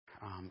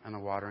and the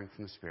watering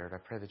from the Spirit. I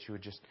pray that you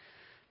would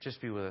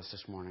just be with us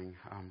this morning.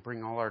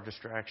 Bring all our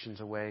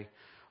distractions away,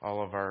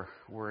 all of our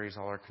worries,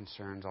 all our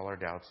concerns, all our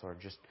doubts, Lord.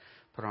 Just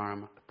put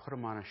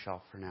them on a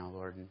shelf for now,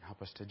 Lord, and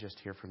help us to just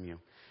hear from you.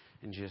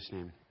 In Jesus'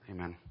 name,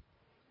 amen.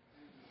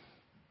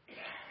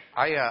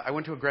 I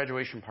went to a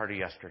graduation party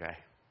yesterday,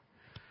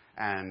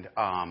 and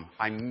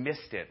I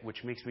missed it,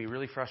 which makes me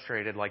really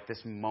frustrated, like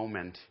this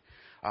moment.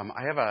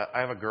 I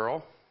have a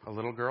girl, a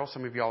little girl.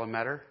 Some of you all have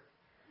met her.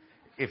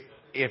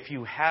 If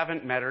you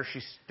haven't met her,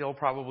 she's still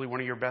probably one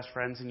of your best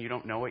friends and you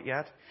don't know it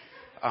yet,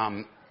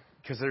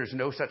 because there's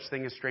no such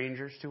thing as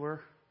strangers to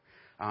her.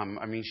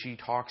 She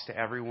talks to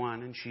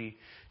everyone, and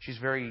she's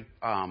very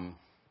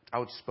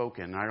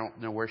outspoken. I don't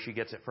know where she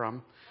gets it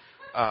from,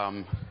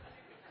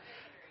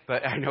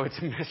 but I know it's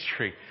a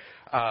mystery.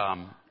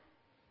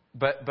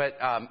 But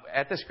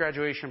at this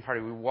graduation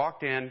party, we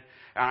walked in,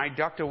 and I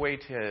ducked away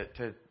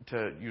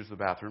to use the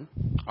bathroom.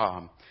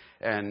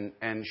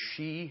 And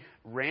she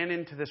ran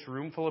into this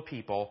room full of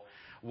people,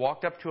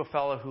 walked up to a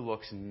fellow who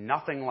looks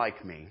nothing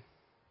like me.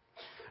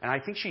 And I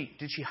think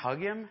did she hug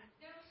him?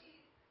 No, she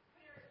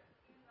put her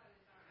hands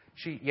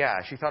on his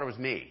arm. She thought it was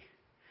me.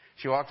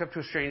 She walked up to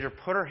a stranger,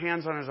 put her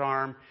hands on his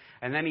arm,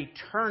 and then he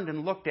turned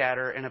and looked at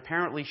her, and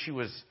apparently she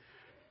was,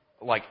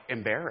 like,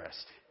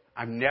 embarrassed.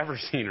 I've never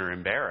seen her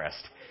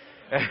embarrassed.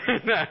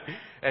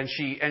 and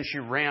she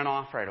ran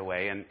off right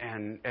away,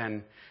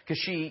 and because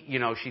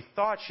she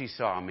thought she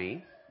saw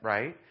me,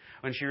 right?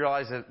 When she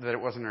realized that it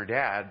wasn't her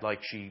dad,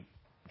 like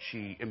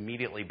she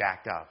immediately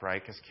backed up,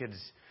 right? Because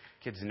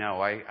kids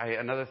know.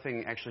 Another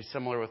thing actually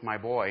similar with my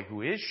boy,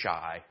 who is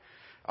shy,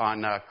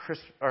 on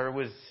it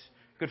was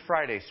Good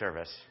Friday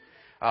service.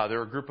 There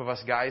were a group of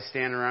us guys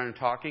standing around and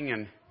talking,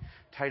 and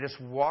Titus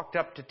walked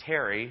up to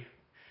Terry,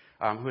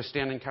 who was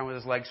standing kind of with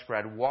his legs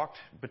spread, walked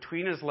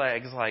between his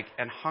legs,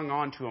 and hung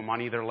on to him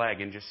on either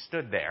leg and just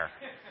stood there.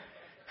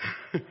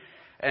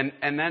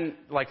 and then,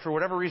 for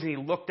whatever reason, he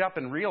looked up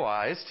and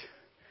realized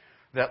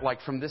that,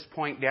 from this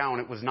point down,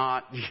 it was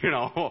not,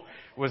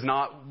 was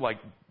not,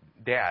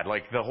 Dad.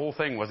 The whole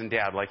thing wasn't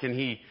Dad. And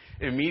he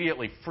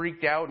immediately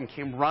freaked out and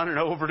came running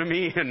over to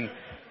me and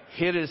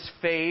hit his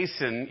face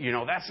and,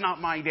 that's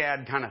not my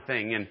dad kind of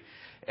thing.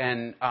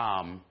 And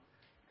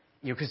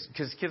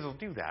because kids will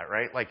do that,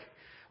 right?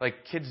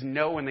 Kids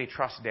know when they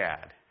trust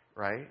Dad,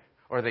 right?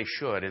 Or they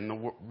should. And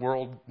the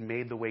world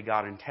made the way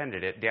God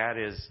intended it. Dad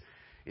is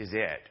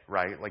it,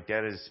 right?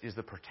 Dad is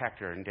the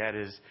protector, and Dad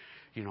is,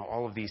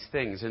 all of these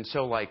things. And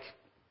so,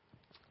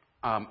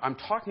 I'm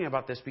talking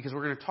about this because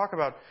we're going to talk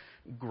about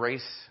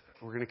grace.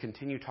 We're going to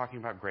continue talking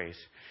about grace.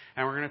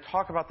 And we're going to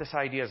talk about this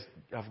idea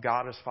of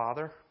God as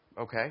Father,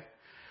 okay?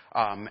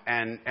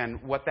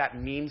 And what that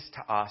means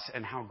to us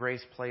and how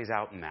grace plays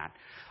out in that.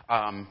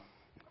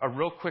 A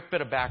real quick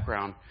bit of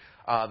background.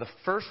 The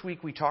first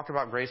week we talked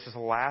about grace was the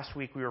last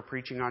week we were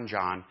preaching on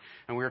John.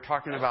 And we were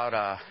talking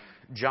about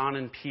John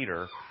and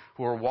Peter,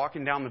 who were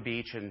walking down the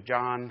beach, and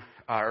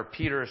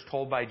Peter is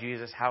told by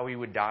Jesus how he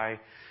would die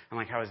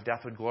and how his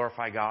death would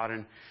glorify God.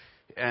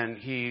 And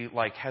he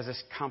has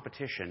this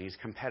competition. He's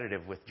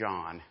competitive with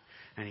John.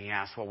 And he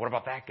asks, well, what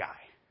about that guy?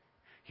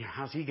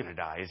 How's he going to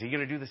die? Is he going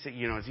to do this?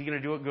 Is he going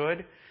to do it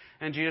good?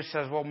 And Jesus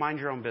says, well, mind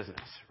your own business,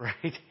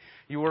 right?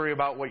 You worry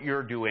about what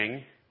you're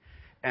doing.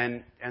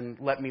 And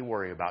let me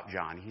worry about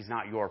John. He's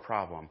not your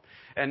problem.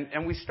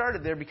 And we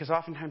started there because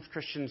oftentimes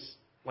Christians,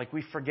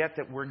 we forget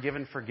that we're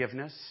given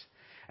forgiveness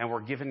and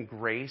we're given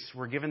grace.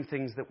 We're given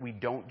things that we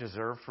don't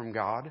deserve from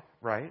God,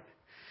 right?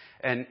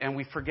 And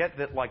we forget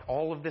that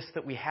all of this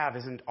that we have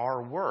isn't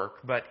our work,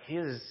 but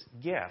His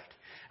gift.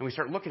 And we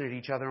start looking at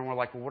each other and we're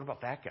like, well, what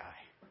about that guy?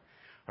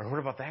 Or what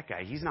about that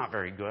guy? He's not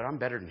very good. I'm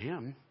better than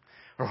him.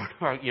 Or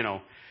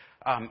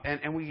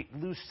and we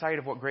lose sight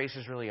of what grace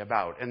is really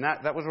about. And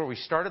that was where we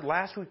started.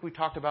 Last week we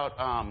talked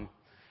about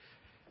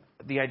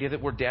the idea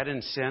that we're dead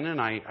in sin, and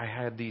I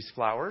had these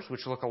flowers,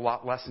 which look a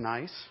lot less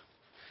nice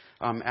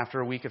after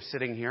a week of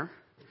sitting here.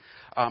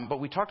 But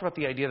we talked about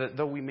the idea that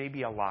though we may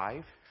be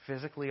alive,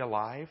 physically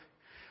alive,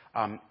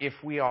 if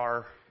we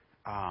are,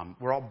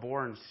 we're all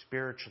born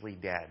spiritually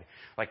dead,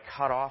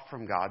 cut off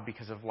from God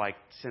because of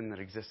sin that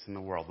exists in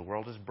the world. The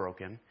world is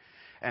broken.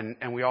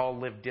 And we all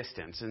live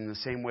distance in the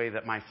same way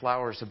that my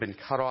flowers have been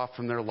cut off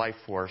from their life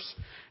force.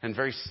 And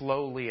very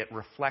slowly it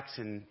reflects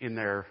in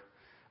their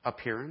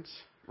appearance,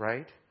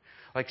 right?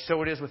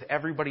 So it is with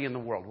everybody in the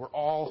world. We're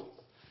all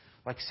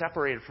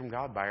separated from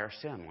God by our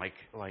sin.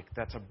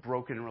 That's a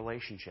broken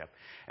relationship.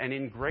 And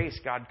in grace,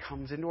 God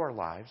comes into our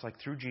lives,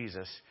 through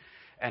Jesus,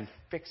 and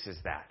fixes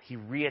that. He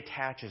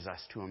reattaches us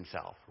to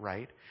Himself,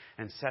 right?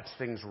 And sets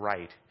things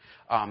right.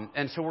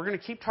 And so we're going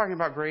to keep talking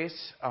about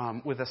grace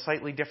with a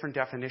slightly different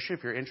definition.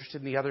 If you're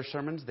interested in the other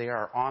sermons, they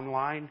are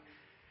online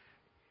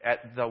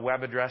at the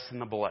web address in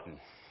the bulletin.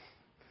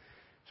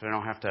 So I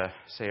don't have to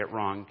say it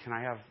wrong. Can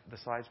I have the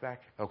slides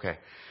back? Okay.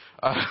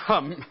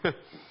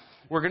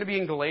 We're going to be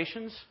in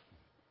Galatians.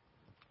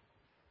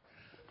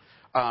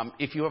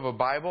 If you have a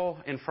Bible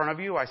in front of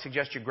you, I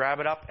suggest you grab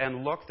it up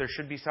and look. There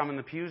should be some in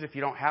the pews. If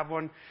you don't have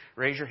one,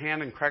 raise your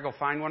hand and Craig will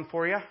find one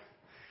for you.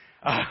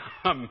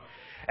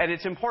 And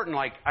it's important,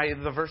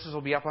 the verses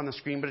will be up on the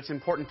screen, but it's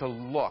important to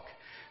look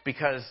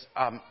because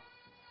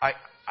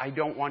I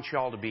don't want you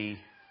all to be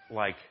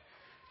I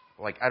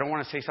don't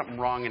want to say something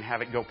wrong and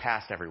have it go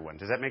past everyone.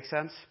 Does that make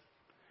sense?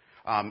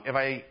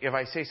 If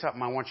I say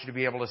something, I want you to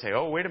be able to say,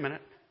 oh, wait a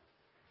minute.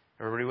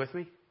 Everybody with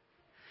me?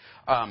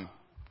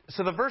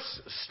 So the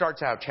verse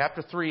starts out,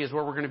 chapter 3 is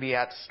where we're going to be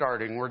at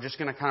starting. We're just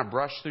going to kind of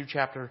brush through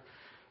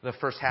the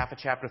first half of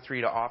chapter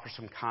 3 to offer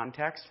some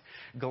context.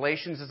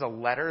 Galatians is a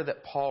letter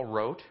that Paul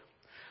wrote,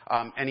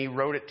 and he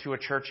wrote it to a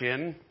church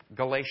in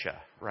Galatia,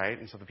 right?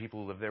 And so the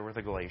people who lived there were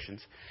the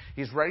Galatians.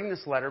 He's writing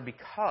this letter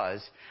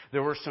because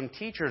there were some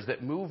teachers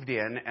that moved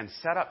in and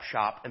set up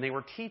shop, and they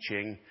were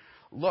teaching,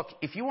 look,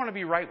 if you want to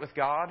be right with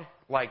God,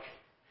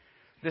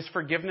 this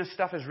forgiveness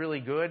stuff is really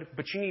good,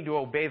 but you need to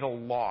obey the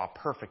law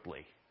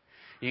perfectly.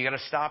 You got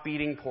to stop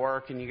eating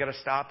pork, and you got to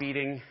stop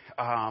eating,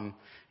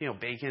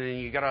 bacon,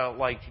 and you got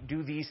to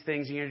do these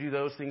things, and you got to do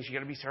those things. You got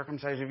to be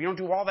circumcised. If you don't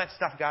do all that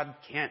stuff, God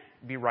can't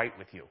be right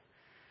with you.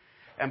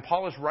 And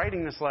Paul is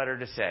writing this letter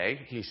to say,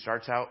 he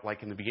starts out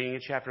in the beginning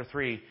of chapter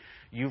 3,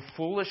 you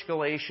foolish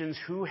Galatians,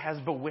 who has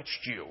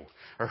bewitched you,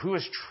 or who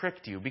has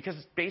tricked you? Because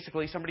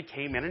basically somebody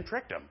came in and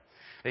tricked him.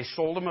 They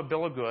sold him a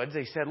bill of goods.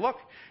 They said, look,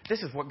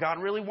 this is what God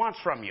really wants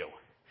from you.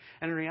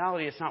 And in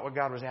reality, it's not what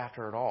God was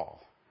after at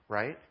all,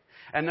 right?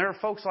 And there are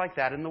folks like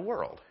that in the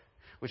world,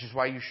 which is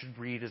why you should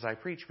read as I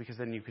preach, because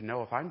then you can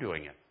know if I'm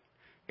doing it.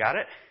 Got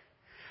it?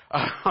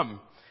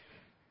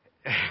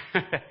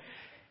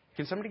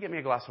 Can somebody get me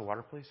a glass of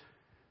water, please?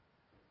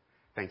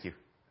 Thank you.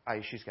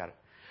 She's got it.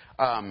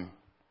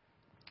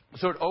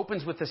 So it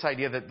opens with this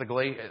idea that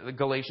the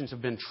Galatians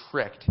have been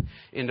tricked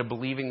into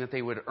believing that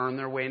they would earn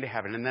their way into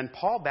heaven. And then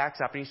Paul backs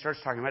up and he starts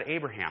talking about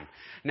Abraham.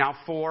 Now,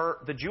 for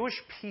the Jewish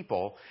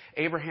people,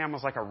 Abraham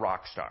was like a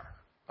rock star.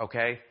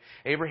 Okay?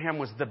 Abraham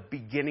was the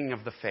beginning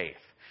of the faith.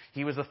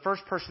 He was the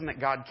first person that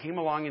God came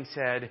along and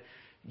said,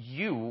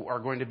 you are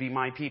going to be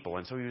my people.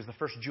 And so he was the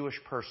first Jewish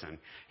person.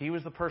 He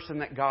was the person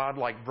that God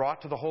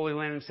brought to the Holy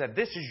Land and said,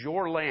 this is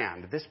your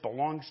land. This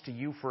belongs to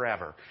you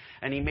forever.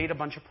 And he made a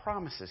bunch of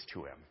promises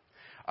to him.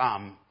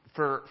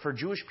 For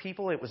Jewish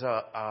people, it was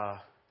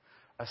a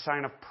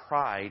sign of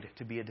pride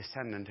to be a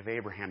descendant of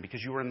Abraham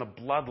because you were in the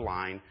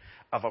bloodline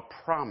of a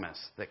promise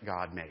that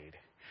God made.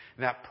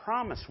 And that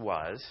promise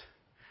was,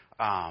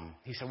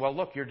 he said, well,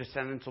 look, your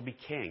descendants will be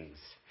kings.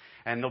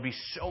 And there'll be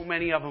so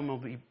many of them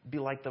will be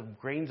like the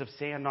grains of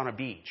sand on a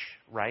beach,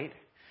 right?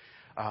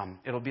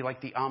 It'll be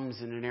like the ums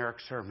in an Eric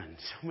sermon.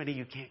 So many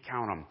you can't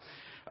count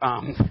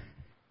them.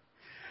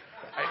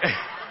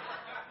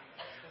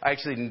 I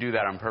actually didn't do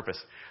that on purpose.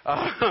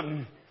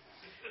 Well,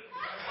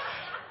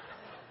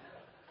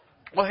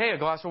 hey, a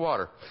glass of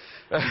water.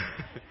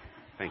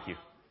 Thank you.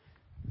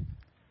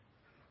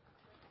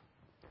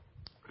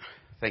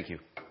 Thank you.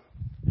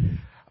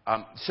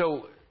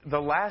 So the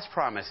last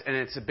promise, and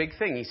it's a big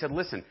thing. He said,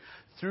 listen,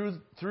 through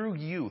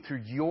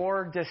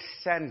your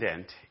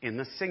descendant, in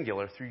the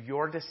singular, through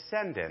your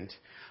descendant,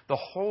 the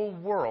whole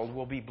world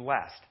will be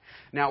blessed.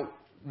 Now,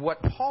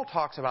 what Paul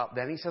talks about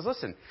then, he says,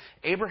 listen,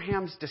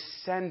 Abraham's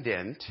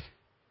descendant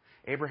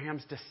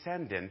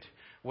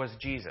was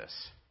Jesus,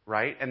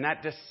 right? And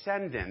that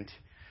descendant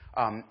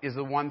is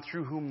the one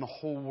through whom the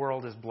whole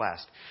world is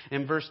blessed.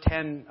 In verse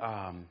 10,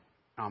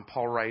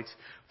 Paul writes,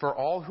 for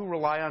all who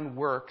rely on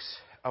works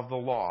of the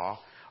law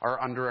are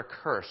under a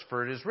curse.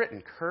 For it is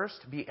written,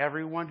 cursed be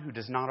everyone who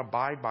does not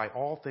abide by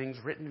all things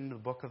written in the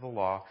book of the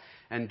law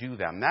and do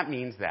them. That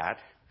means that,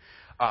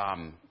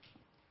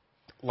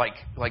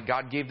 like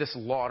God gave this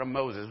law to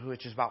Moses,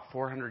 which is about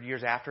 400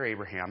 years after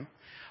Abraham,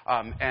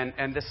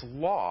 and this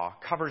law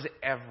covers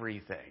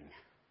everything.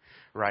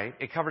 Right?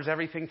 It covers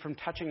everything from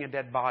touching a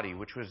dead body,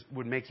 which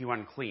would make you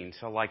unclean.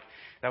 So,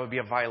 that would be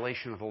a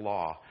violation of the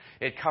law.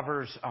 It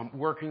covers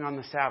working on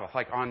the Sabbath.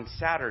 On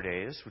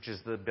Saturdays, which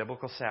is the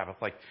biblical Sabbath,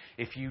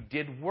 if you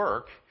did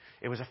work,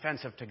 it was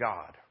offensive to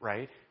God,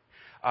 right?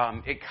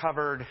 It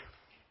covered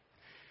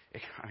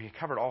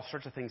all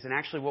sorts of things. And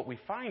actually what we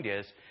find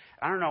is,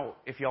 I don't know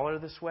if y'all are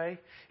this way,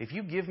 if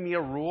you give me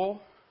a rule,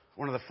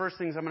 one of the first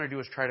things I'm going to do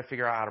is try to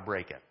figure out how to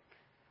break it.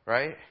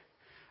 Right?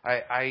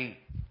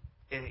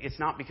 It's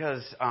not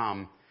because,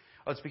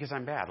 it's because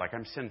I'm bad.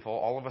 I'm sinful.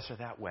 All of us are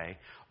that way.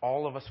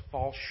 All of us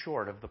fall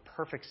short of the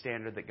perfect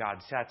standard that God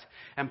sets.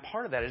 And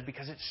part of that is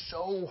because it's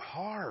so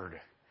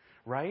hard,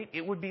 right?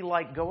 It would be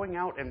like going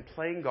out and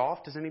playing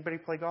golf. Does anybody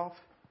play golf?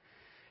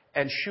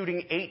 And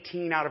shooting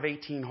 18 out of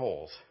 18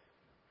 holes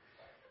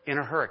in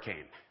a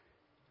hurricane.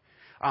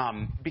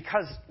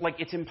 Because,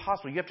 it's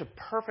impossible. You have to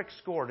perfect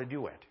score to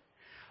do it.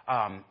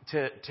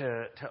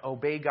 To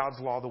obey God's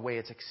law the way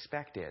it's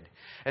expected.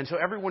 And so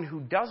everyone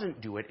who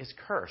doesn't do it is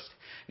cursed.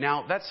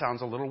 Now, that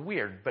sounds a little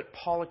weird, but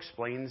Paul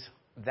explains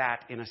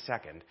that in a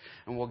second,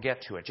 and we'll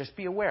get to it. Just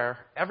be aware,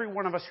 every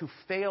one of us who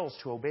fails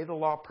to obey the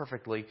law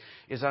perfectly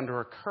is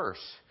under a curse.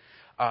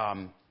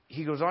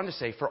 He goes on to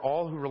say, for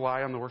all who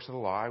rely on the works of the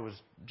law, I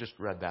just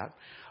read that.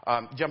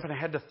 Jumping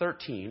ahead to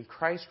 13,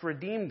 Christ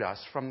redeemed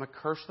us from the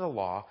curse of the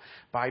law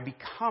by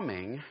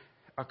becoming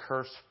a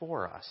curse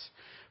for us.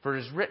 For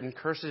it is written,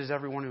 cursed is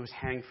everyone who is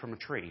hanged from a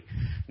tree.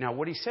 Now,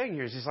 what he's saying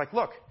here is he's like,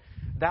 look,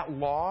 that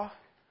law,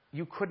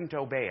 you couldn't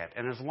obey it.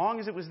 And as long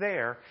as it was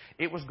there,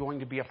 it was going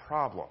to be a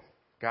problem.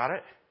 Got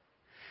it?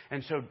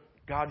 And so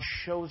God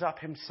shows up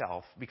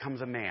himself,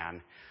 becomes a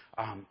man,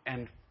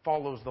 and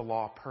follows the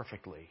law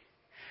perfectly.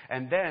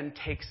 And then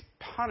takes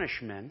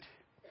punishment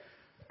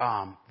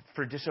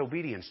for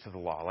disobedience to the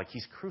law. Like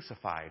he's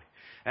crucified.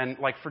 And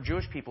like for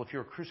Jewish people, if you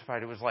were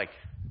crucified, it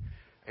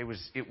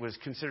was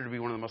considered to be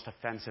one of the most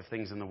offensive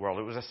things in the world.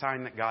 It was a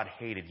sign that God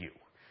hated you,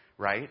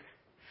 right?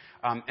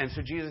 And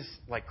so Jesus,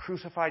 like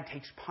crucified,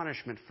 takes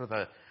punishment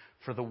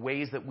for the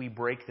ways that we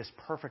break this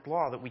perfect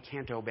law that we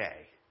can't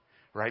obey,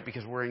 right?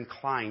 Because we're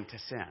inclined to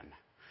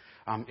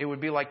sin. It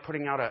would be like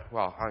putting out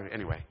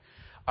anyway.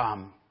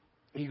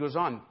 He goes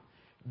on,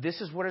 this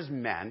is what is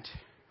meant.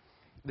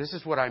 This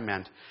is what I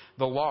meant.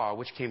 The law,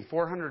 which came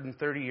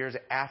 430 years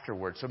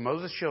afterwards. So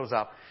Moses shows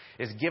up,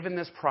 is given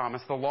this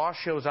promise. The law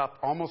shows up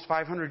almost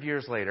 500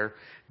 years later,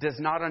 does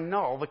not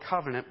annul the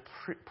covenant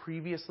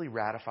previously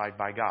ratified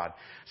by God.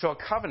 So a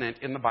covenant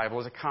in the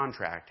Bible is a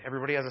contract.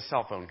 Everybody has a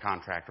cell phone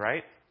contract,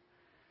 right?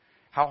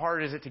 How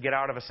hard is it to get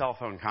out of a cell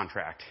phone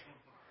contract?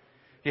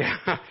 Yeah,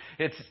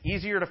 it's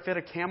easier to fit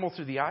a camel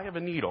through the eye of a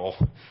needle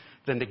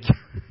than to...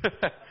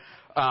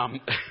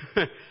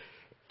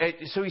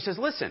 So he says,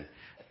 listen,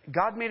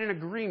 God made an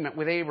agreement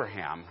with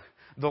Abraham.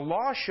 The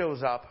law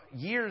shows up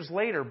years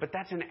later, but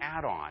that's an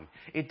add-on.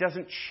 It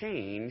doesn't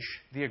change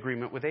the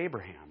agreement with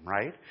Abraham,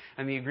 right?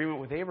 And the agreement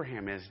with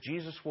Abraham is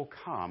Jesus will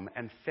come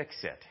and fix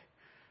it,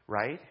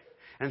 right?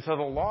 And so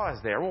the law is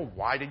there. Well,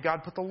 why did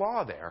God put the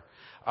law there?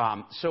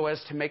 So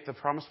as to make the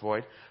promise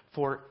void.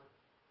 For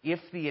if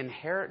the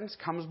inheritance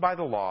comes by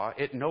the law,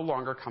 it no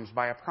longer comes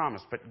by a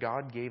promise. But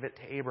God gave it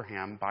to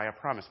Abraham by a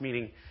promise.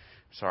 Meaning,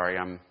 sorry,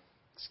 I'm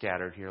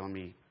scattered here. Let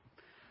me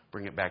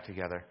bring it back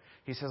together.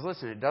 He says,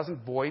 listen, it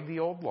doesn't void the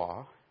old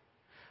law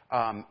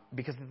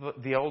because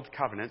the old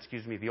covenant,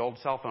 the old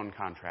cell phone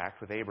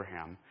contract with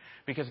Abraham,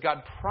 because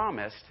God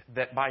promised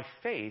that by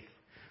faith,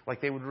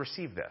 like they would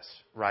receive this,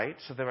 right?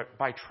 So that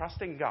by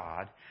trusting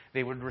God,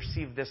 they would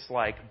receive this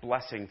like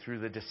blessing through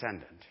the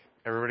descendant.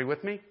 Everybody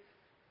with me?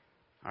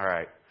 All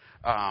right.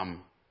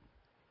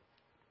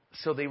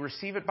 So they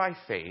receive it by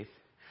faith,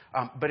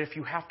 but if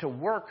you have to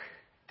work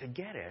to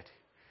get it,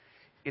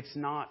 it's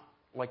not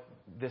like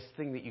this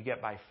thing that you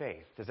get by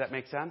faith. Does that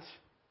make sense?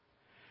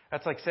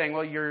 That's like saying,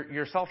 well,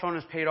 your cell phone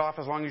is paid off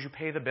as long as you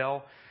pay the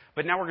bill,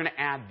 but now we're going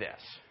to add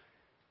this.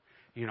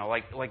 You know,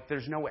 like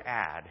there's no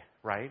add,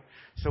 right?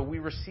 So we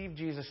receive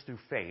Jesus through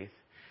faith.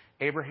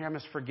 Abraham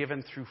is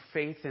forgiven through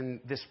faith in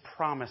this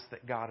promise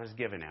that God has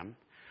given him.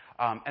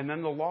 And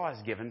then the law is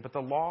given, but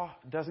the law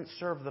doesn't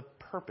serve the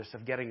purpose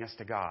of getting us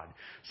to God.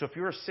 So if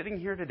you're sitting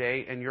here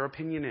today and your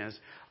opinion is,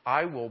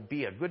 I will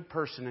be a good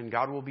person and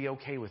God will be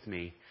okay with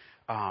me,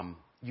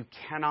 you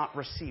cannot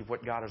receive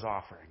what God is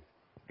offering.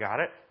 Got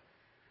it?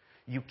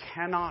 You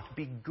cannot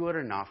be good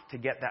enough to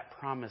get that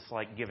promise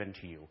like given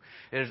to you.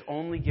 It is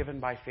only given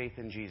by faith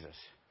in Jesus.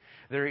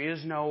 There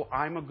is no,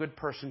 I'm a good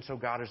person so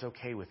God is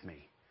okay with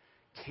me.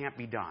 Can't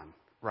be done,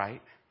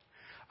 right?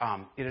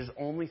 It is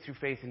only through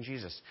faith in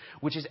Jesus,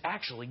 which is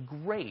actually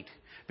great.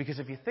 Because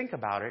if you think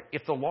about it,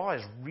 if the law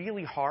is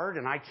really hard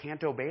and I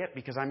can't obey it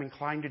because I'm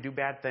inclined to do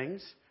bad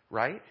things,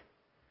 right?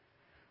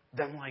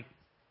 Then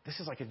this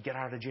is like a get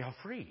out of jail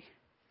free.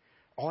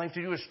 All I have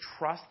to do is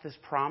trust this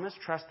promise,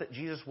 trust that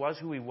Jesus was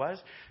who he was,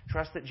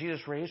 trust that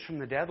Jesus raised from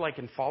the dead,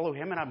 and follow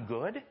him and I'm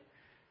good.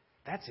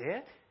 That's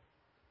it.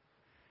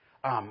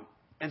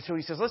 And so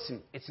he says,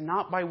 listen, it's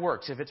not by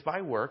works. If it's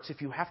by works,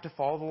 if you have to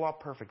follow the law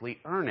perfectly,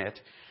 earn it,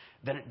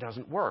 then it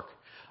doesn't work.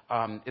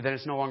 Then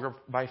it's no longer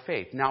by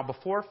faith. Now,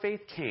 before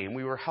faith came,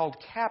 we were held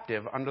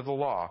captive under the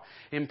law,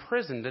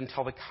 imprisoned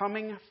until the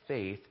coming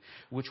faith,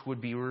 which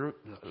would be,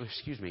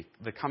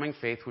 the coming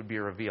faith would be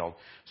revealed.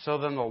 So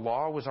then the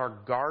law was our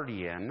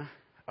guardian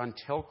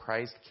until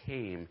Christ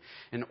came,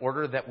 in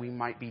order that we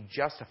might be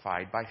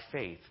justified by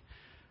faith.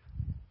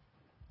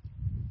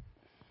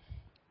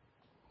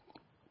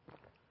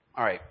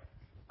 All right.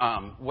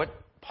 What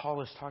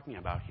Paul is talking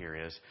about here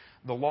is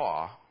the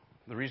law.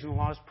 The reason the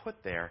law is put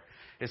there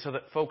is so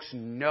that folks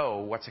know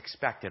what's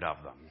expected of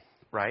them,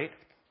 right?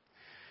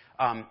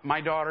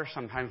 My daughter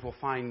sometimes will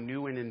find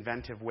new and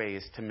inventive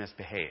ways to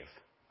misbehave,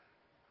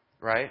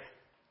 right?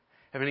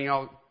 Have any of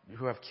y'all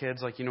who have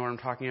kids, you know what I'm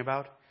talking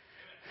about?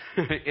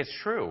 It's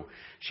true.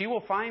 She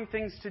will find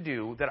things to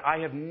do that I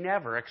have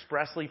never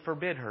expressly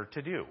forbid her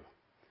to do.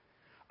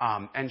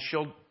 And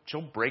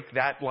she'll break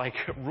that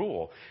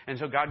rule. And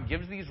so God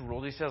gives these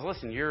rules. He says,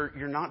 listen,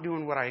 you're not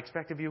doing what I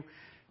expect of you.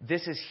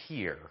 This is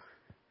here.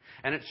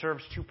 And it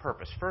serves two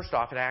purposes. First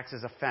off, it acts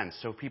as a fence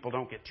so people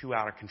don't get too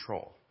out of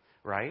control,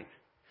 right?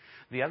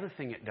 The other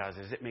thing it does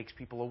is it makes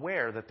people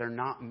aware that they're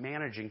not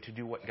managing to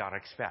do what God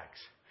expects.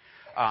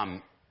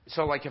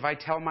 So if I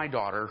tell my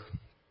daughter,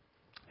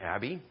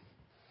 Abby,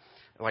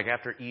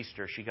 after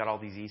Easter, she got all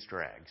these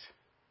Easter eggs.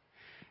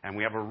 And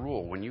we have a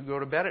rule. When you go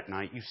to bed at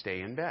night, you stay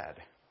in bed.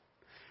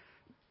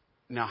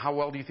 Now, how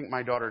well do you think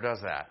my daughter does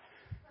that?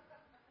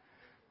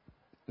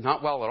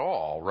 not well at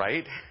all,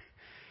 right?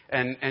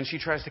 And she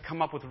tries to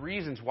come up with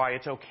reasons why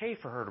it's okay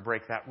for her to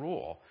break that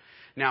rule.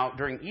 Now,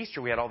 during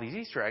Easter, we had all these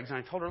Easter eggs, and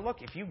I told her,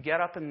 look, if you get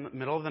up in the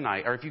middle of the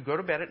night, or if you go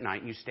to bed at night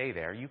and you stay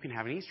there, you can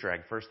have an Easter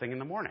egg first thing in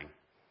the morning.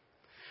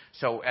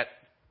 So at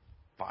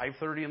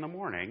 5:30 in the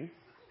morning,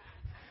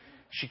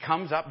 she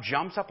comes up,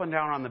 jumps up and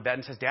down on the bed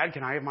and says, Dad,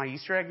 can I have my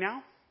Easter egg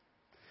now?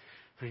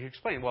 So you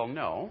explain, well,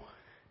 no.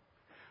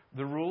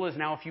 The rule is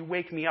now if you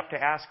wake me up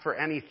to ask for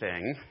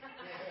anything,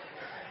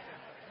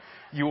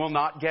 you will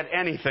not get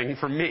anything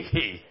from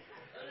me.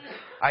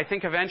 I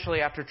think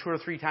eventually, after 2 or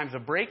 3 times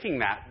of breaking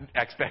that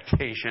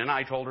expectation,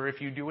 I told her,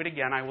 if you do it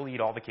again, I will eat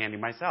all the candy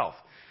myself.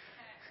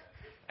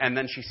 And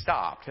then she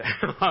stopped.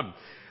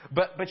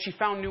 But she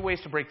found new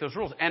ways to break those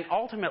rules. And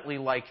ultimately,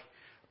 like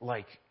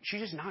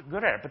she's just not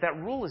good at it. But that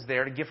rule is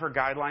there to give her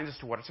guidelines as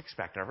to what is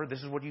expected of her.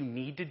 This is what you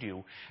need to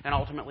do. And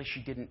ultimately,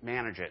 she didn't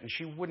manage it. And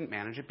she wouldn't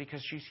manage it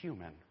because she's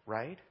human,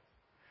 right?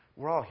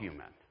 We're all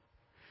human.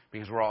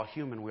 Because we're all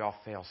human, we all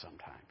fail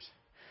sometimes.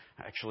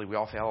 Actually, we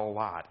all fail a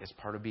lot as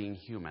part of being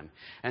human.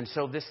 And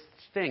so this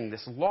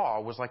law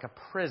was like a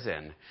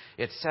prison.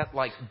 It set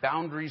like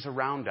boundaries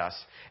around us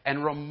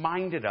and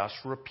reminded us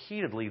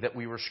repeatedly that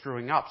we were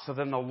screwing up. So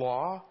then the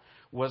law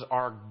was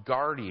our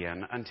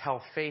guardian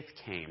until faith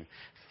came.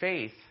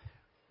 Faith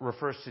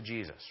refers to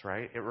Jesus,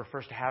 right? It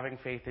refers to having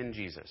faith in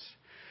Jesus.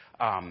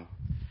 And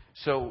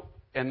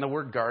the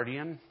word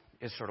guardian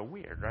is sort of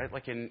weird, right?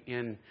 Like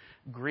in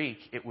Greek,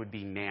 it would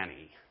be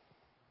nanny,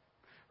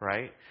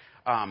 right?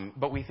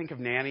 But we think of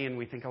nanny and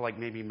we think of like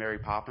maybe Mary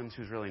Poppins,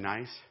 who's really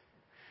nice.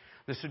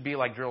 This would be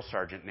like drill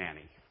sergeant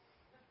nanny.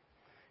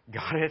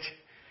 Got it?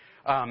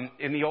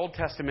 In the Old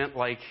Testament,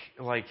 like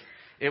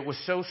it was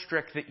so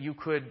strict that you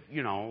could,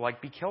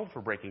 be killed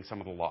for breaking some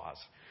of the laws.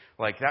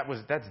 Like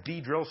that's the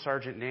drill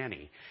sergeant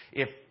nanny.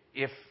 If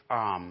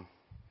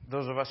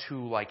those of us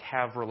who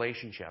have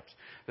relationships,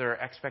 there are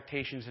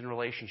expectations in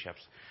relationships.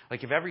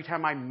 Like if every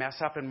time I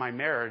mess up in my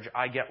marriage,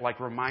 I get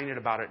reminded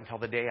about it until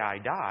the day I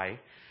die,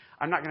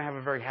 I'm not going to have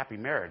a very happy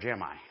marriage,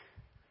 am I?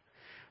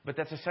 But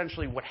that's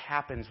essentially what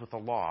happens with the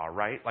law,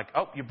 right? Like,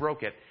 oh, you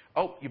broke it.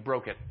 Oh, you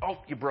broke it. Oh,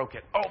 you broke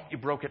it. Oh, you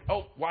broke it.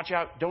 Oh, watch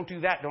out. Don't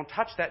do that. Don't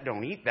touch that.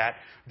 Don't eat that.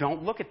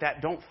 Don't look at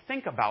that. Don't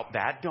think about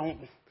that.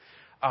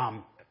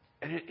 And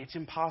it's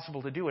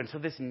impossible to do. And so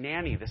this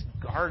nanny, this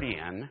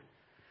guardian,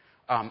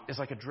 is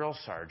like a drill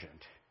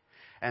sergeant.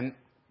 And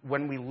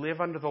when we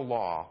live under the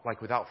law,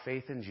 without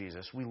faith in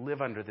Jesus, we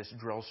live under this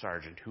drill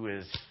sergeant who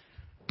is...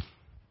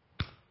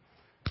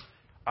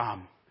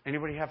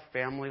 anybody have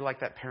family like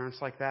that, parents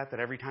like that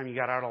every time you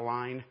got out of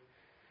line,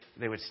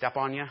 they would step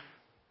on you?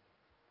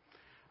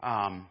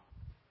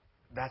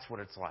 That's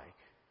what it's like.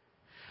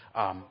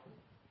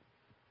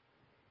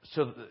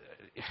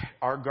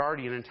 Our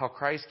guardian until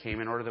Christ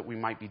came in order that we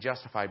might be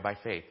justified by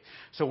faith.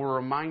 So we're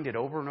reminded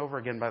over and over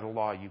again by the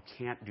law, you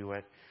can't do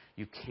it.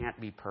 You can't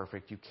be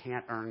perfect. You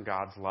can't earn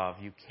God's love.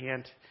 You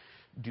can't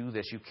do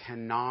this. You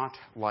cannot,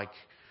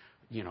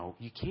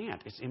 you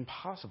can't. It's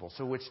impossible.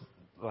 So it's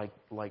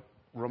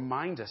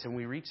reminds us, and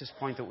we reach this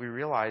point that we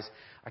realize,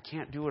 I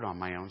can't do it on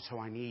my own, so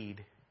I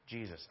need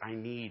Jesus. I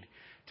need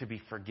to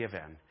be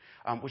forgiven,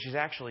 which is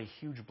actually a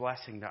huge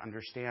blessing to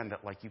understand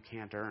that, you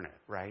can't earn it,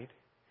 right?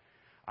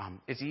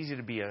 It's easy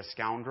to be a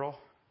scoundrel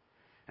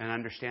and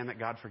understand that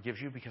God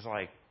forgives you because,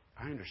 I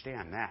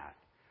understand that,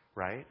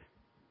 right?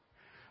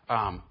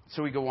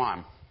 So we go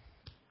on.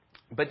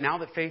 But now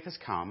that faith has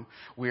come,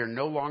 we are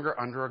no longer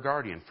under a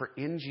guardian. For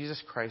in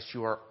Jesus Christ,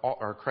 you are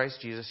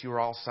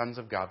all sons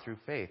of God through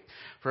faith.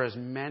 For as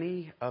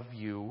many of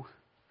you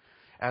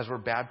as were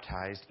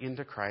baptized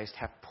into Christ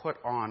have put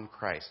on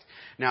Christ.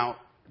 Now,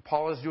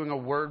 Paul is doing a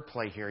word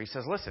play here. He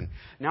says, listen,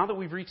 now that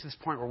we've reached this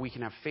point where we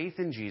can have faith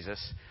in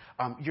Jesus,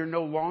 you're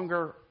no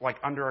longer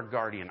under a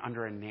guardian,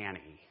 under a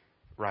nanny,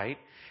 right?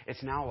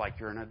 It's now like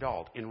you're an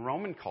adult. In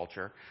Roman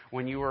culture,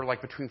 when you were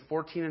between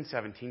 14 and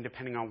 17,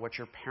 depending on what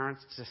your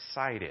parents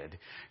decided,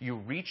 you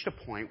reached a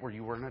point where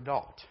you were an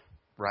adult,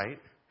 right?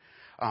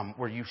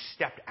 Where you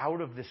stepped out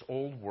of this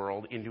old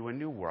world into a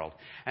new world.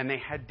 And they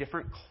had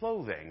different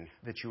clothing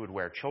that you would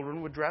wear.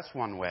 Children would dress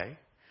one way,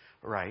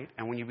 right?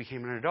 And when you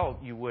became an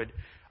adult, you would,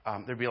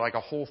 there'd be a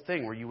whole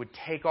thing where you would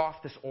take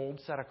off this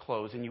old set of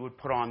clothes and you would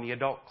put on the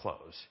adult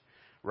clothes,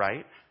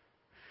 right?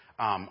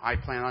 I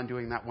plan on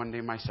doing that one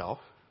day myself.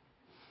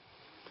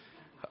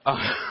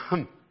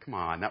 Come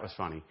on, that was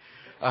funny.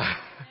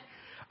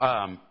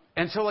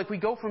 And so we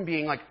go from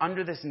being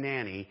under this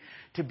nanny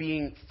to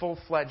being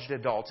full-fledged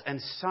adults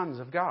and sons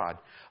of God,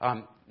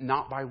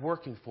 not by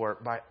working for it,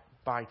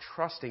 by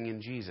trusting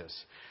in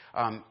Jesus.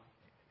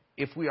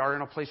 If we are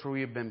in a place where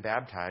we have been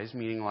baptized,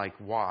 meaning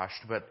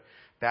washed, but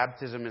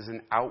baptism is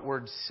an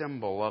outward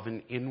symbol of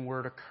an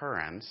inward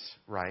occurrence,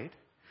 right?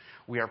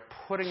 We are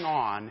putting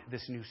on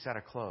this new set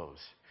of clothes.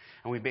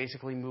 And we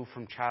basically move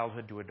from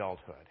childhood to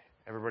adulthood.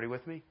 Everybody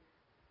with me?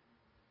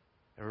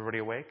 Everybody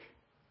awake?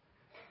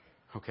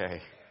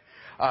 Okay.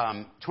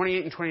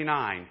 28 and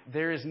 29.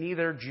 There is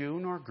neither Jew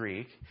nor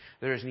Greek.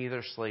 There is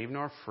neither slave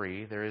nor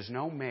free. There is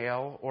no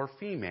male or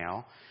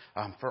female.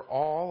 For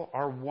all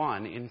are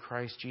one in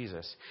Christ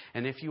Jesus.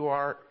 And if you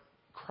are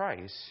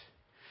Christ,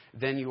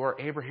 then you are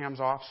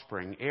Abraham's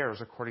offspring, heirs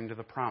according to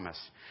the promise.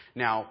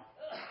 Now,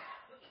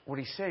 what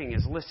he's saying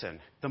is, listen,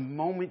 the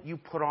moment you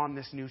put on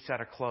this new set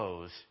of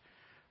clothes,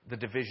 the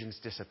divisions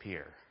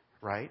disappear,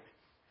 right?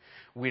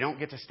 We don't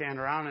get to stand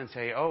around and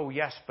say, oh,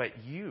 yes, but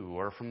you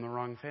are from the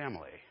wrong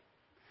family.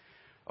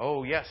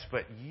 Oh, yes,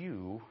 but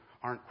you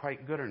aren't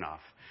quite good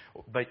enough.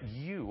 But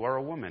you are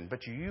a woman.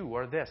 But you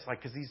are this.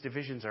 Because these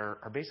divisions are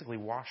basically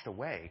washed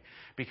away.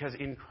 Because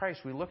in Christ,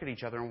 we look at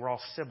each other and we're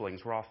all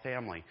siblings. We're all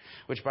family.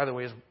 Which, by the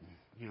way, is,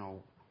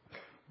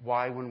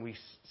 why when we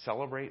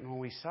celebrate and when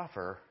we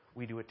suffer,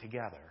 we do it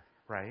together,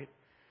 right?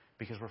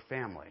 Because we're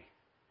family.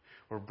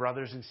 We're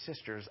brothers and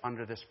sisters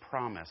under this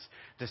promise.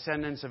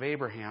 Descendants of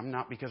Abraham,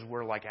 not because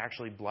we're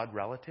actually blood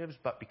relatives,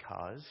 but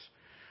because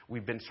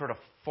we've been sort of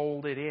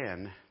folded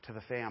in to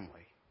the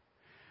family.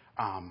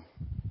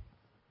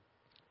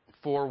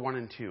 4:1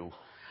 and 2.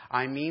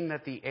 I mean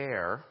that the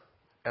heir,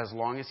 as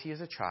long as he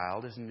is a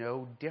child, is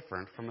no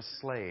different from a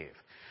slave,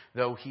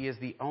 though he is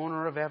the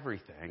owner of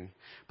everything,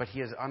 but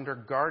he is under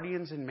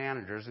guardians and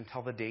managers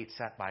until the date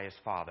set by his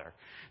father.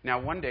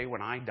 Now, one day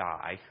when I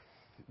die,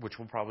 which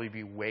will probably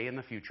be way in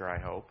the future, I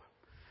hope,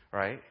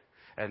 right?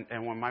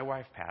 And when my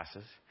wife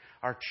passes,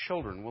 our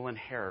children will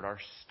inherit our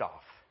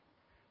stuff,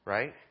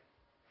 right?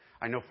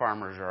 I know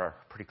farmers are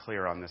pretty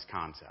clear on this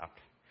concept,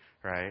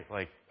 right?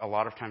 A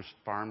lot of times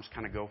farms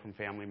kind of go from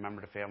family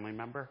member to family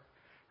member,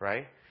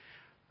 right?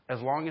 As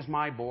long as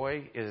my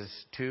boy is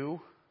 2,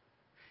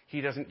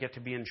 he doesn't get to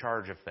be in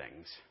charge of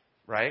things,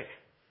 right?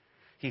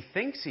 He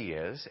thinks he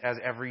is, as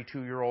every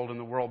 2-year-old in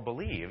the world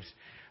believes,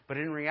 but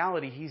in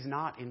reality, he's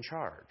not in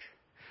charge.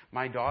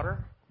 My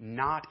daughter,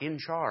 not in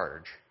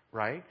charge,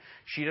 right?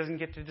 She doesn't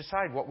get to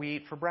decide what we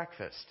eat for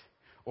breakfast.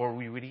 Or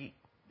we would eat,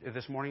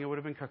 this morning it would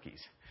have been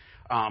cookies.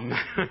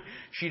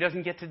 She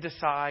doesn't get to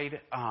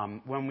decide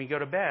when we go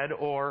to bed,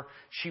 or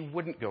she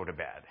wouldn't go to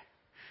bed.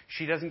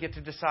 She doesn't get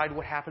to decide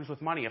what happens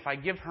with money. If I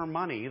give her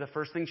money, the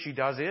first thing she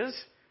does is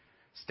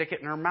stick it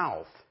in her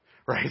mouth,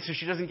 right? So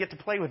she doesn't get to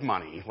play with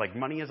money.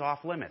 Money is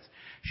off limits.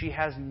 She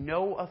has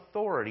no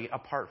authority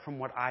apart from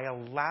what I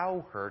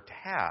allow her to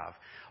have.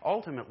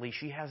 Ultimately,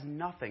 she has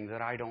nothing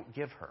that I don't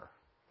give her.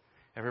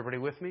 Everybody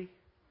with me?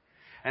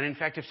 And in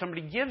fact, if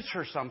somebody gives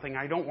her something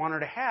I don't want her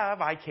to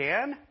have, I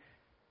can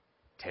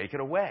take it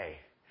away.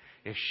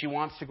 If she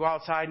wants to go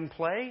outside and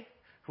play,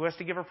 who has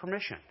to give her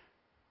permission?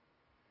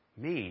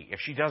 Me. If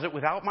she does it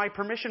without my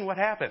permission, what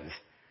happens?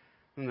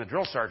 Then the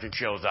drill sergeant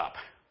shows up.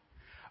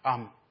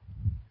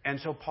 And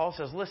so Paul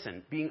says,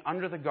 listen, being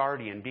under the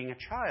guardian, being a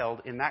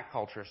child in that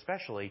culture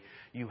especially,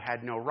 you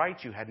had no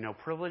rights, you had no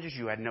privileges,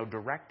 you had no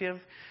directive,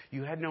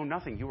 you had no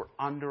nothing. You were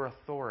under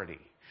authority.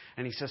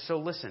 And he says, so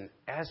listen,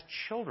 as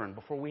children,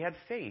 before we had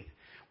faith,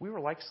 we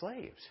were like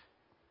slaves.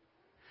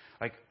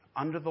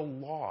 Under the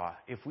law,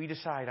 if we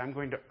decide I'm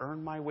going to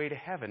earn my way to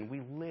heaven,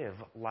 we live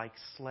like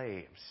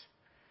slaves.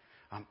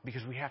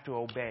 Because we have to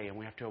obey, and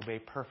we have to obey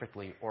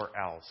perfectly, or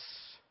else.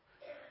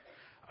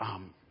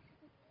 Can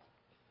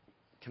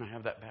I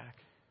have that back?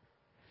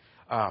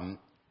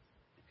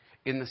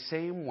 In the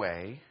same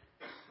way,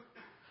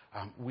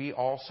 we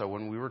also,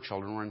 when we were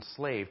children, were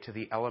enslaved to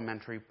the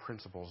elementary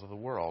principles of the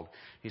world.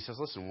 He says,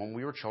 listen, when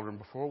we were children,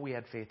 before we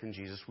had faith in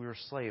Jesus, we were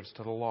slaves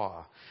to the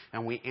law,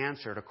 and we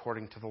answered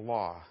according to the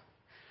law.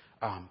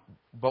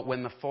 But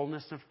when the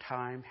fullness of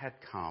time had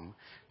come,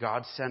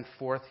 God sent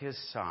forth his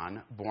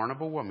Son, born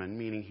of a woman,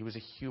 meaning he was a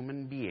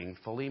human being,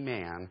 fully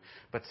man,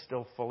 but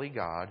still fully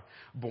God,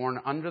 born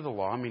under the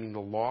law, meaning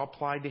the law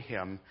applied to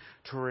him,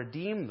 to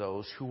redeem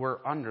those who were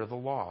under the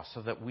law,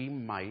 so that we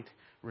might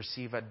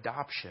receive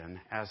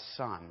adoption as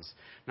sons.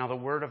 Now, the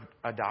word of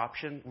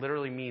adoption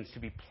literally means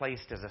to be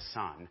placed as a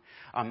son.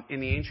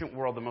 In the ancient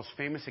world, the most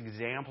famous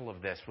example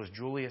of this was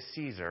Julius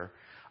Caesar.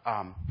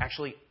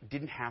 Actually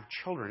didn't have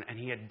children, and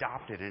he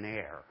adopted an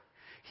heir.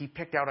 He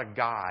picked out a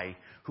guy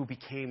who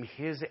became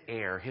his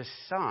heir, his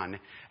son,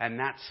 and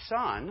that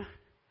son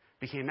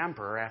became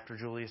emperor after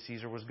Julius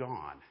Caesar was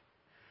gone.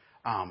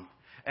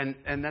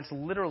 And that's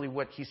literally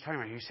what he's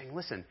talking about. He's saying,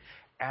 listen,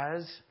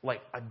 as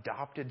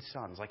adopted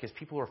sons, as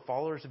people who are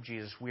followers of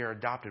Jesus, we are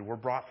adopted. We're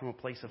brought from a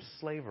place of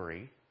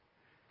slavery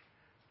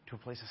to a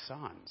place of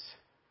sons.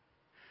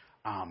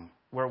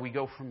 Where we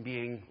go from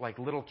being like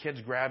little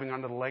kids grabbing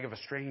onto the leg of a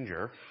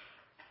stranger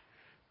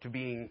to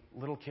being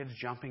little kids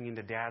jumping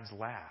into dad's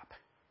lap,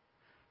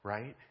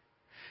 right?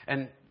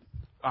 And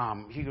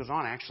he goes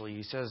on, actually.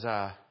 He says,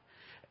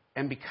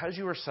 and because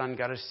you are son,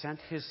 God has sent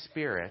his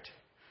Spirit,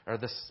 or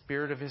the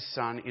Spirit of his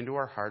Son, into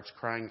our hearts,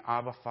 crying,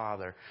 Abba,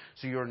 Father.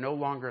 So you are no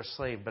longer a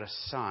slave, but a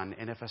son.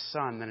 And if a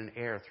son, then an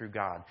heir through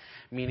God.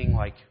 Meaning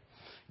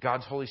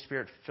God's Holy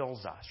Spirit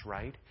fills us,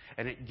 right?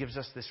 And it gives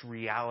us this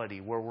reality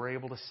where we're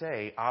able to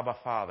say, Abba,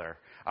 Father.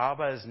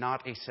 Abba is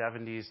not a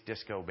 70s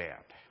disco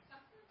band.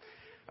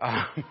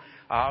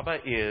 Abba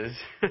is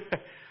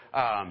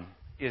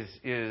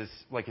is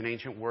like an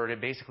ancient word. It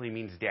basically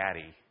means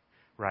daddy,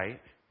 right?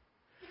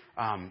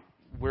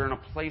 We're in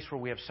a place where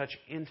we have such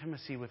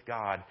intimacy with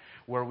God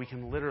where we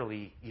can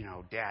literally,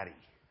 daddy,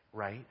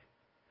 right?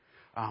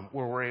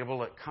 Where we're able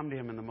to come to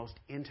Him in the most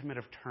intimate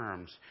of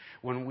terms.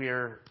 When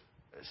we're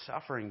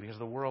suffering because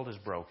the world is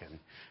broken,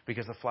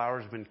 because the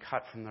flowers have been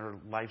cut from their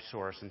life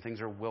source and things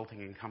are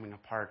wilting and coming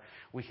apart,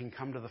 we can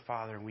come to the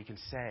Father and we can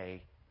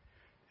say,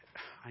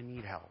 I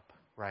need help,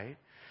 right?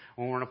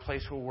 When we're in a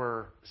place where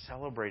we're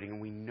celebrating and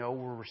we know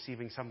we're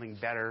receiving something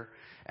better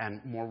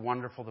and more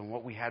wonderful than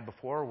what we had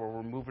before, where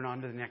we're moving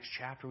on to the next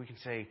chapter, we can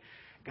say,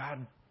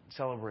 God,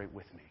 celebrate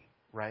with me,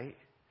 right?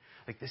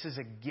 Like, this is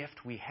a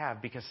gift we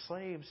have, because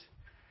slaves,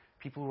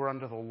 people who are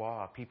under the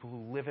law, people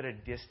who live at a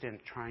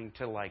distance trying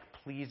to,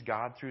 please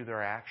God through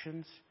their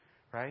actions,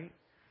 right?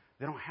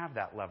 They don't have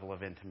that level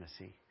of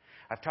intimacy.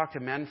 I've talked to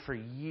men for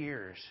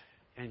years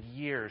and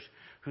years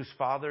whose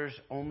fathers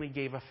only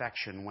gave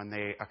affection when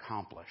they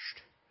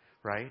accomplished,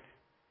 right?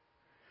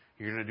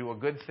 You're going to do a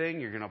good thing.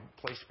 You're going to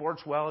play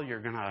sports well.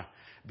 You're going to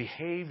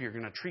behave. You're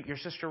going to treat your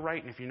sister right.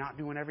 And if you're not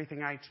doing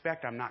everything I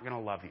expect, I'm not going to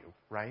love you,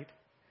 right?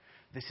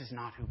 This is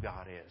not who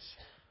God is.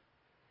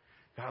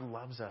 God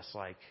loves us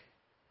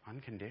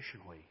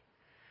unconditionally.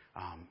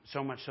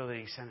 So much so that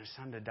He sent His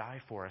Son to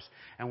die for us.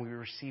 And we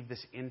receive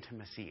this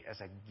intimacy as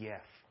a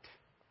gift,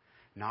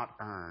 not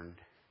earned.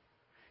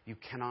 You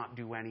cannot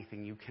do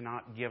anything. You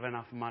cannot give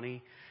enough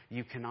money.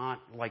 You cannot,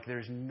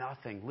 there's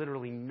nothing,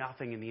 literally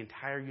nothing in the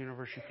entire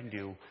universe you can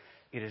do.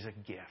 It is a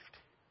gift.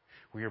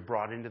 Where you're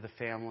brought into the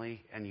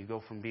family and you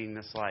go from being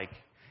this,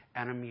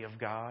 enemy of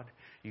God.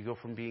 You go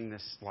from being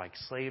this,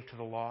 slave to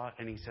the law,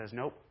 and He says,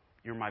 nope,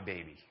 you're my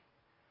baby.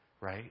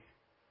 Right?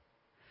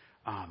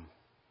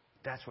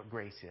 That's what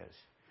grace is.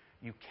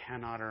 You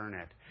cannot earn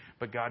it.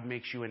 But God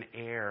makes you an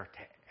heir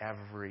to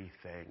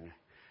everything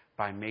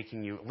by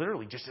making you,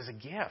 literally, just as a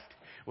gift.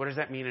 What does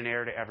that mean, an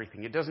heir to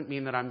everything? It doesn't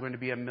mean that I'm going to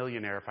be a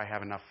millionaire if I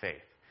have enough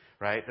faith,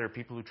 right? There are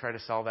people who try to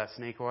sell that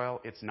snake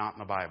oil. It's not in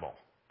the Bible.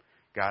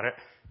 Got it?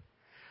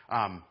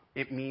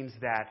 It means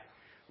that,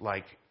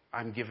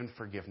 I'm given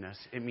forgiveness.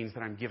 It means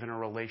that I'm given a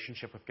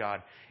relationship with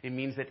God. It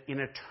means that in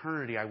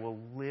eternity I will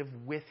live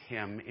with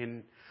Him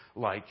in,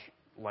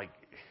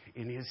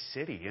 in His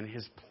city, in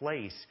His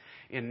place,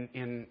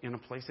 in a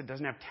place that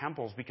doesn't have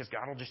temples, because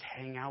God will just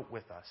hang out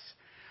with us.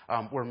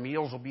 Where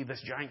meals will be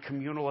this giant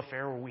communal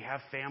affair where we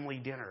have family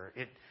dinner.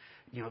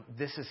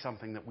 This is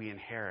something that we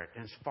inherit,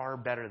 and it's far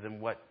better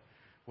than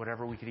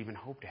whatever we could even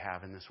hope to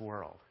have in this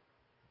world.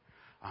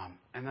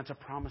 And that's a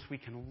promise we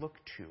can look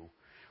to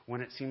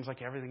when it seems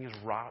like everything is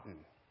rotten,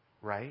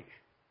 right?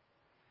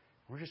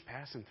 We're just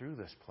passing through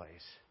this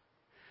place.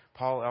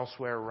 Paul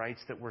elsewhere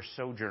writes that we're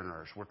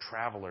sojourners, we're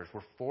travelers,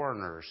 we're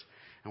foreigners,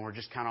 and we're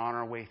just kind of on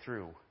our way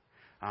through.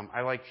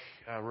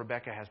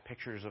 Rebecca has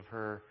pictures of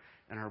her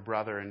and her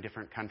brother in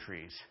different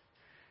countries,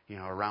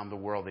 around the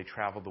world. They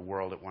traveled the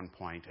world at one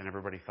point, and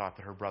everybody thought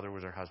that her brother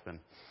was her husband.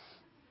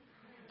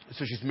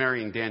 So she's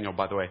marrying Daniel,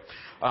 by the way.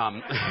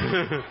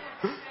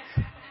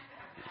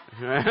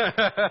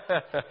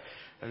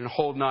 And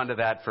holding on to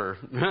that for...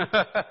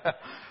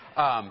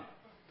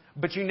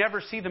 But you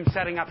never see them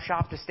setting up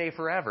shop to stay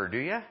forever, do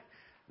you?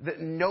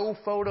 No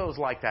photos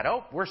like that.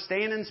 Oh, we're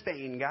staying in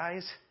Spain,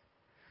 guys.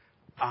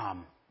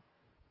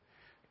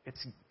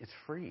 It's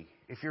free.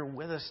 If you're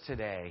with us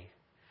today,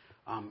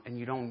 and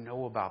you don't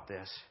know about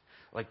this,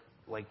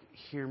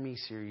 hear me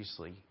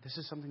seriously. This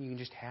is something you can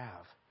just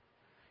have.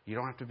 You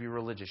don't have to be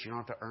religious. You don't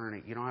have to earn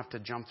it. You don't have to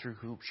jump through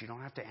hoops. You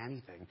don't have to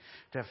anything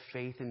to have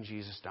faith in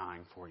Jesus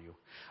dying for you.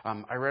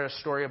 I read a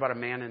story about a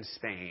man in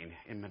Spain,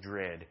 in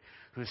Madrid,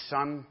 whose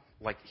son,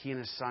 he and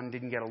his son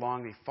didn't get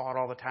along. They fought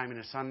all the time, and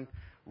his son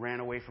ran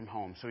away from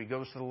home. So he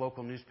goes to the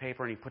local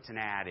newspaper, and he puts an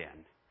ad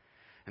in.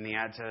 And the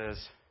ad says,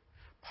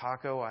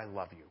 Paco, I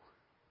love you.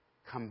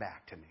 Come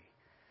back to me.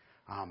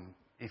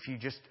 If you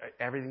just,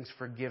 everything's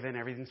forgiven,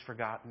 everything's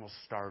forgotten, we'll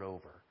start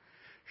over.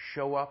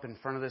 Show up in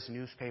front of this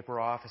newspaper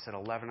office at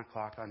 11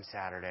 o'clock on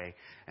Saturday,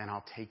 and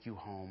I'll take you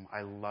home.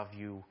 I love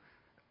you.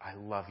 I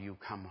love you.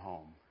 Come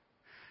home.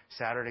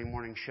 Saturday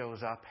morning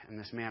shows up, and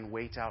this man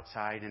waits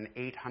outside, and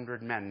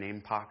 800 men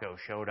named Paco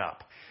showed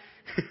up.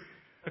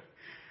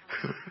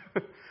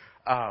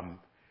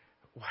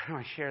 Why do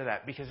I share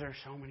that? Because there are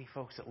so many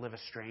folks that live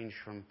estranged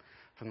from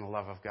the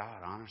love of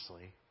God,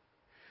 honestly.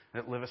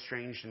 That live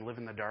estranged and live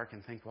in the dark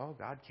and think, well,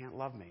 God can't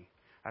love me.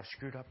 I've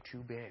screwed up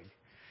too big.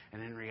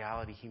 And in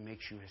reality, He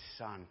makes you His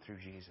son through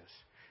Jesus.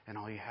 And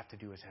all you have to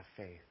do is have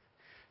faith.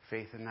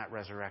 Faith in that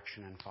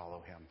resurrection and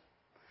follow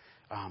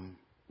Him.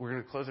 We're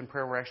going to close in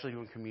prayer. We're actually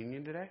doing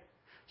communion today.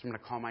 So I'm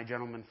going to call my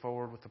gentleman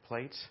forward with the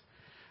plates.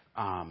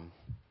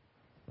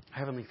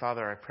 Heavenly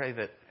Father, I pray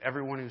that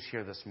everyone who's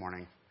here this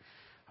morning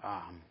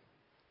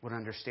would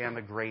understand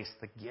the grace,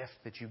 the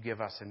gift that You give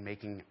us in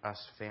making us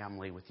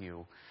family with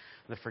You.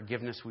 The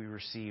forgiveness we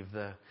receive,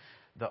 the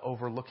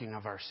overlooking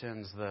of our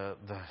sins, the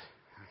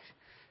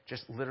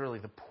just literally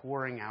the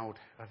pouring out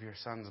of Your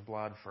Son's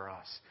blood for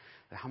us.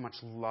 How much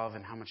love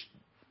and how much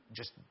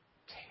just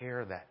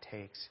care that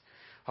takes.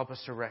 Help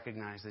us to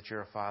recognize that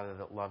you're a Father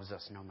that loves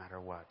us no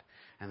matter what,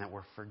 and that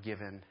we're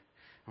forgiven, and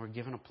we're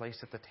given a place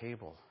at the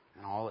table,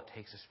 and all it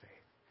takes is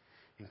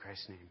faith. In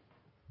Christ's name.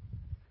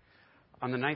 On the night